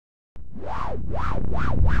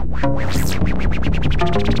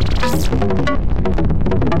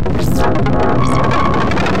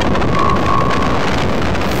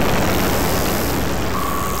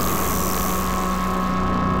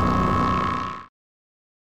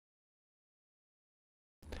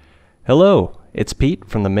Hello, it's Pete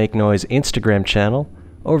from the Make Noise Instagram channel,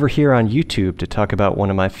 over here on YouTube to talk about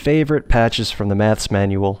one of my favorite patches from the Maths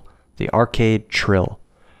Manual, the Arcade Trill.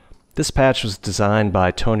 This patch was designed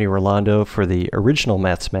by Tony Rolando for the original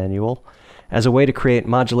Maths Manual as a way to create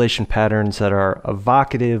modulation patterns that are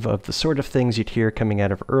evocative of the sort of things you'd hear coming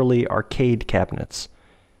out of early arcade cabinets.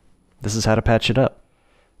 This is how to patch it up.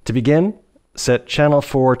 To begin, set channel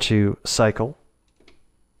 4 to cycle.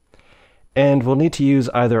 And we'll need to use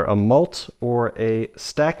either a mult or a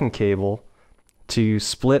stacking cable to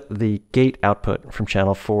split the gate output from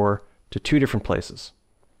channel 4 to two different places.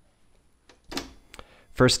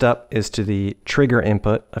 First up is to the trigger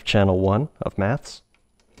input of channel 1 of Maths.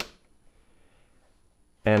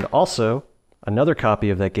 And also, another copy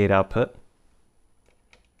of that gate output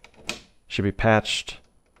should be patched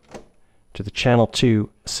to the channel 2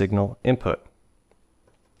 signal input.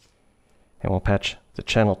 And we'll patch the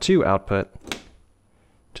channel 2 output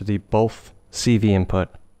to the both CV input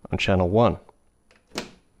on channel 1. A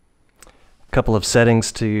couple of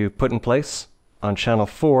settings to put in place. On channel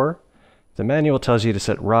 4, the manual tells you to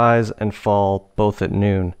set rise and fall both at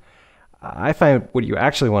noon. I find what you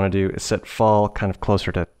actually want to do is set fall kind of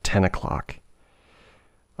closer to 10 o'clock.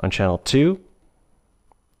 On channel 2,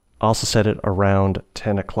 also set it around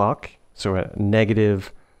 10 o'clock, so a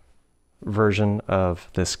negative version of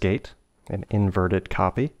this gate. An inverted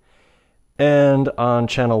copy. And on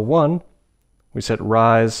channel 1, we set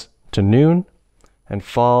rise to noon and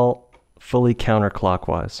fall fully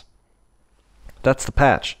counterclockwise. That's the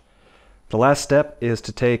patch. The last step is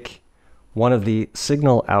to take one of the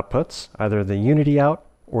signal outputs, either the unity out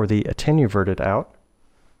or the attenuverted out.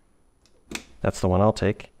 That's the one I'll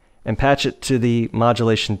take, and patch it to the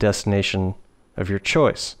modulation destination of your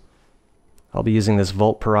choice. I'll be using this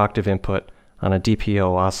volt per octave input on a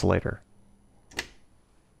DPO oscillator.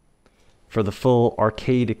 For the full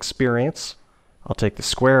arcade experience, I'll take the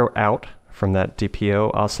square out from that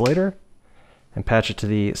DPO oscillator and patch it to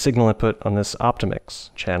the signal input on this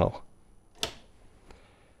Optimix channel.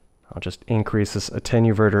 I'll just increase this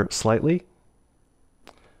attenuverter slightly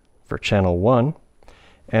for channel 1.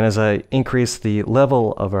 And as I increase the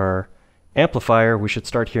level of our amplifier, we should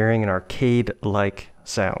start hearing an arcade-like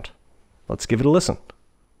sound. Let's give it a listen.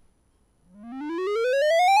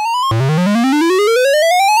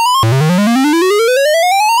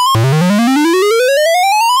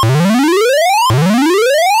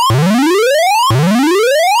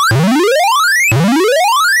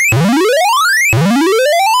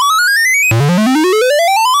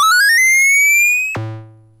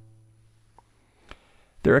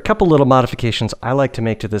 There are a couple little modifications I like to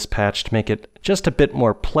make to this patch to make it just a bit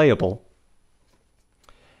more playable.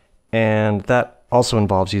 And that also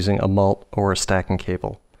involves using a mult or a stacking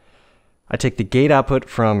cable. I take the gate output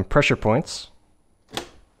from pressure points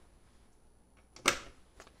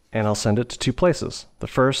and I'll send it to two places. The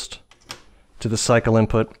first to the cycle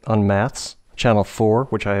input on Maths, channel 4,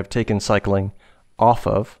 which I have taken cycling off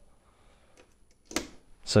of.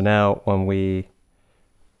 So now when we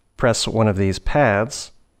press one of these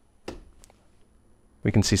pads,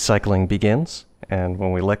 we can see cycling begins, and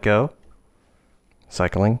when we let go,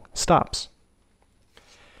 cycling stops.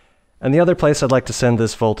 And the other place I'd like to send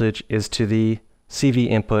this voltage is to the CV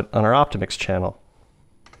input on our Optimix channel,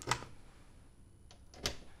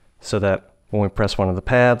 so that when we press one of the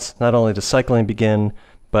pads, not only does cycling begin,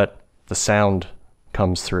 but the sound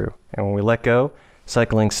comes through. And when we let go,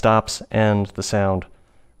 cycling stops and the sound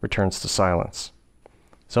returns to silence.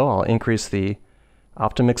 So I'll increase the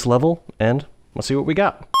Optimix level and we'll see what we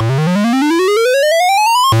got.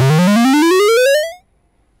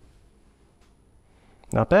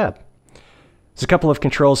 Not bad. There's a couple of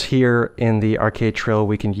controls here in the Arcade Trill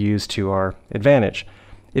we can use to our advantage.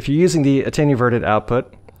 If you're using the attenuverted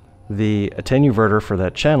output, the attenuverter for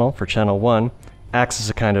that channel, for channel 1, acts as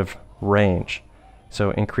a kind of range.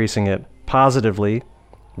 So increasing it positively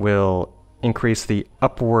will increase the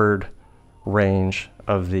upward range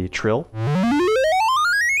of the trill.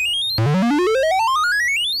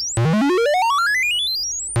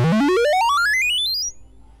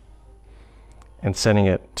 And setting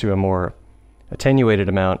it to a more attenuated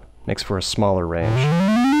amount makes for a smaller range.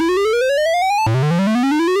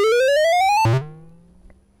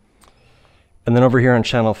 And then over here on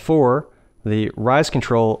channel 4, the rise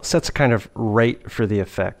control sets a kind of rate for the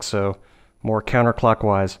effect. So more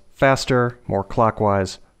counterclockwise, faster, more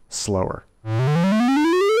clockwise, slower.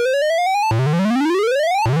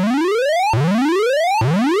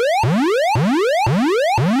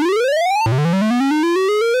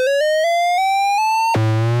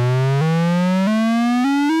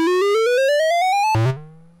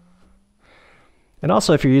 And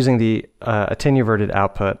also, if you're using the attenuverted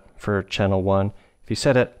output for channel 1, if you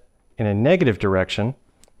set it in a negative direction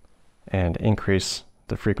and increase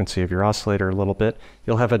the frequency of your oscillator a little bit,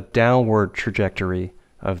 you'll have a downward trajectory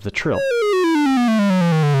of the trill.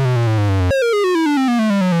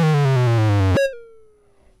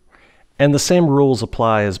 And the same rules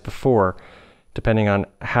apply as before, depending on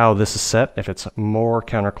how this is set. If it's more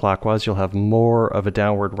counterclockwise, you'll have more of a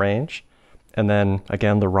downward range. And then,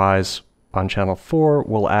 again, the rise on channel 4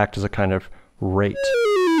 will act as a kind of rate.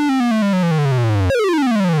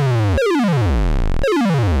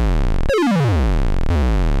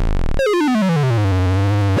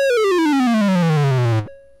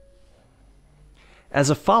 As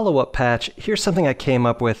a follow-up patch, here's something I came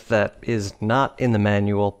up with that is not in the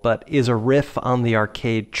manual, but is a riff on the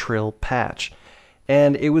Arcade Trill patch.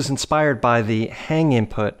 And it was inspired by the hang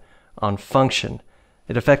input on function.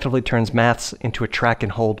 It effectively turns maths into a track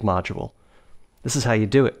and hold module. This is how you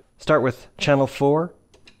do it. Start with channel 4,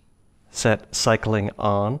 set cycling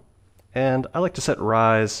on, and I like to set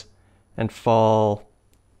rise and fall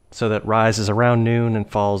so that rise is around noon and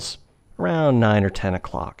falls around 9 or 10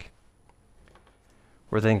 o'clock.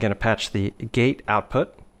 We're then going to patch the gate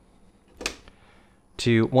output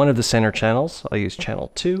to one of the center channels. I'll use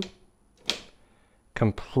channel 2.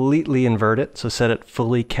 Completely invert it, so set it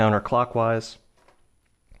fully counterclockwise,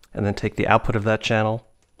 and then take the output of that channel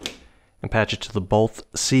and patch it to the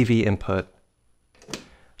both CV input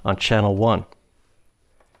on channel 1.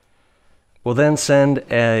 We'll then send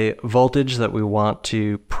a voltage that we want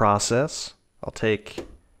to process. I'll take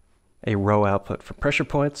a row output for pressure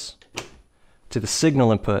points to the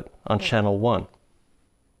signal input on channel 1.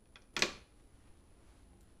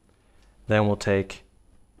 Then we'll take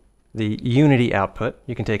the unity output.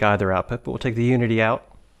 You can take either output, but we'll take the unity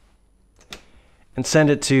out and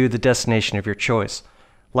send it to the destination of your choice.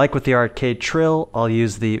 Like with the Arcade Trill, I'll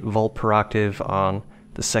use the volt per octave on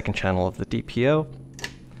the second channel of the DPO.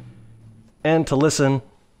 And to listen,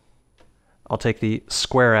 I'll take the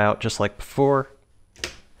square out just like before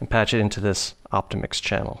and patch it into this Optimix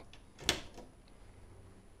channel.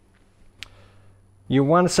 You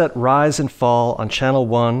want to set rise and fall on channel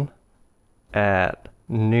 1 at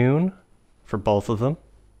noon for both of them.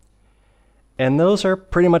 And those are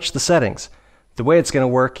pretty much the settings. The way it's going to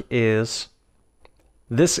work is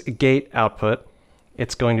this gate output,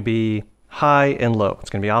 it's going to be high and low. It's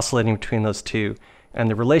going to be oscillating between those two. And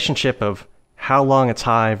the relationship of how long it's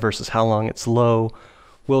high versus how long it's low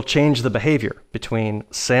will change the behavior between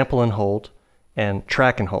sample and hold and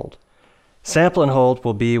track and hold. Sample and hold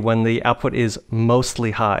will be when the output is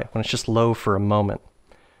mostly high, when it's just low for a moment.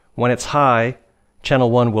 When it's high,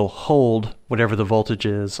 channel 1 will hold whatever the voltage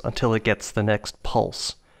is until it gets the next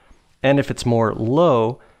pulse. And if it's more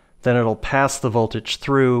low, then it'll pass the voltage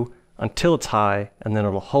through until it's high, and then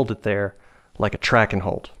it'll hold it there like a track and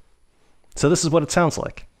hold. So this is what it sounds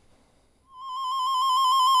like.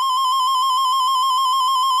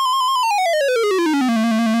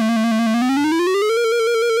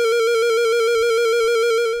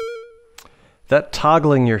 That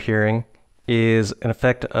toggling you're hearing is an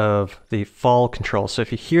effect of the fall control. So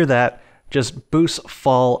if you hear that, just boost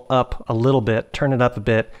fall up a little bit, turn it up a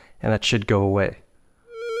bit, and that should go away.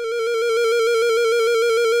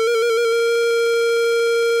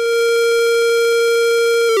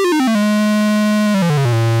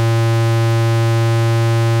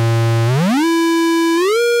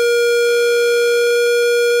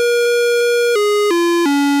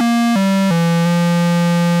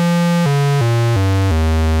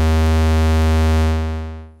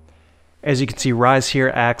 As you can see, rise here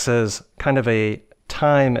acts as kind of a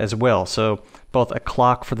time as well. So both a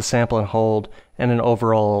clock for the sample and hold and an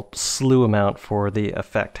overall slew amount for the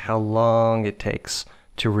effect, how long it takes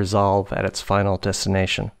to resolve at its final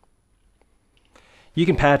destination. You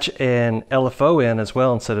can patch an LFO in as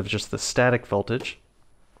well instead of just the static voltage.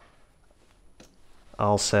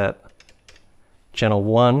 I'll set channel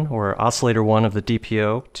 1 or oscillator 1 of the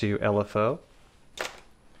DPO to LFO.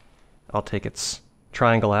 I'll take its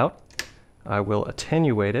triangle out. I will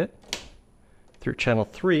attenuate it through channel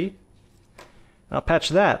 3. I'll patch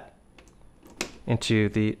that into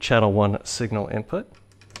the channel 1 signal input.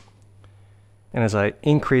 And as I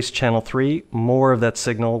increase channel 3, more of that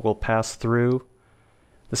signal will pass through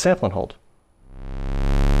the sample and hold.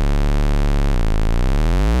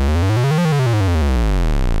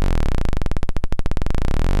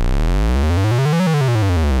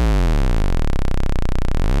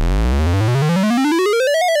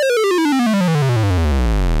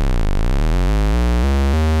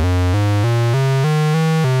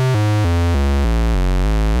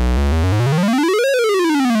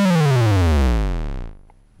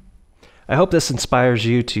 I hope this inspires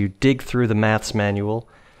you to dig through the maths manual.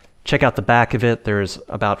 Check out the back of it. There's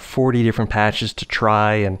about 40 different patches to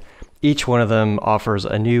try, and each one of them offers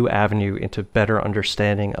a new avenue into better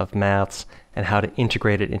understanding of maths and how to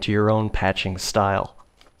integrate it into your own patching style.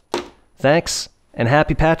 Thanks, and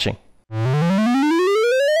happy patching!